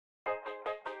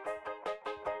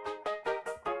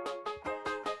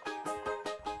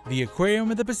The Aquarium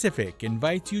of the Pacific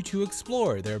invites you to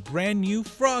explore their brand new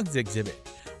Frogs exhibit,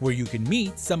 where you can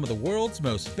meet some of the world's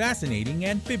most fascinating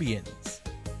amphibians.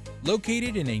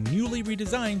 Located in a newly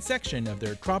redesigned section of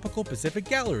their tropical Pacific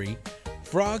gallery,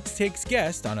 Frogs takes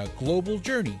guests on a global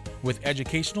journey with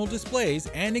educational displays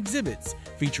and exhibits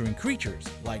featuring creatures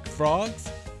like frogs,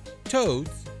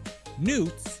 toads,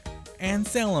 newts, and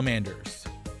salamanders.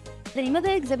 The name of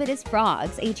the exhibit is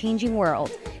Frogs, A Changing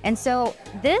World. And so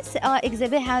this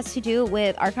exhibit has to do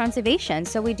with our conservation.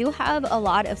 So we do have a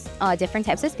lot of different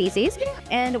types of species.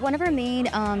 And one of our main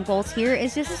goals here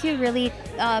is just to really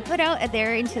put out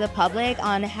there into the public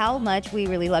on how much we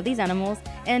really love these animals.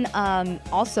 And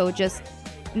also just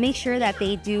make sure that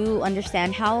they do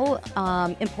understand how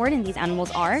important these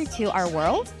animals are to our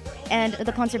world. And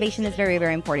the conservation is very,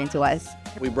 very important to us.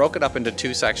 We broke it up into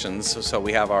two sections. So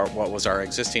we have what was our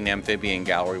existing amphibian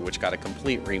gallery, which got a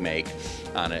complete remake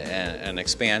on it, an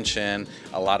expansion,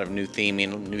 a lot of new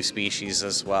theming, new species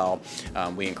as well.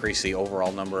 We increased the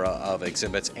overall number of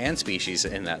exhibits and species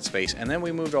in that space. And then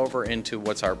we moved over into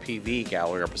what's our PV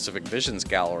gallery, our Pacific Visions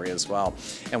gallery as well.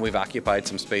 And we've occupied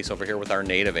some space over here with our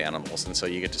native animals. And so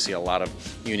you get to see a lot of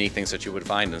unique things that you would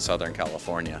find in Southern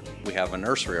California. We have a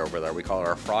nursery over there. We call it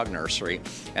our frog nursery.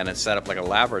 And it's set up like a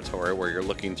laboratory where you're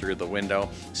looking through the window.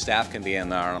 Staff can be in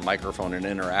there on a microphone and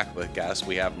interact with guests.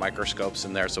 We have microscopes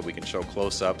in there so we can show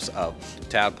close-ups of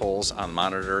tadpoles on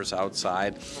monitors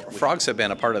outside. Frogs have been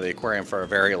a part of the aquarium for a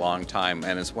very long time,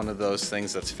 and it's one of those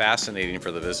things that's fascinating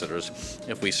for the visitors.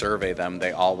 If we survey them,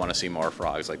 they all want to see more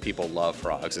frogs. Like, people love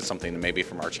frogs. It's something maybe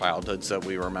from our childhoods that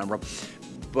we remember.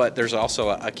 But there's also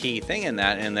a key thing in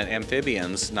that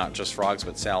amphibians, not just frogs,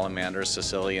 but salamanders,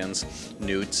 caecilians,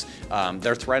 newts,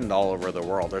 they're threatened all over the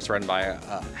world. They're threatened by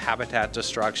habitat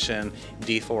destruction,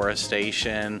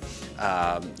 deforestation,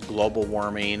 global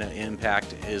warming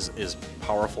impact is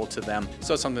powerful to them.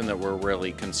 So it's something that we're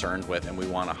really concerned with, and we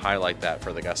want to highlight that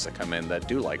for the guests that come in that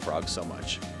do like frogs so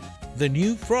much. The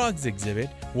new Frogs exhibit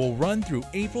will run through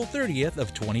April 30th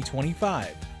of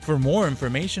 2025. For more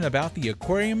information about the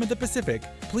Aquarium of the Pacific,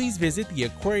 please visit the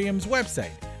aquarium's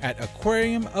website at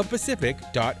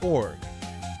aquariumofpacific.org.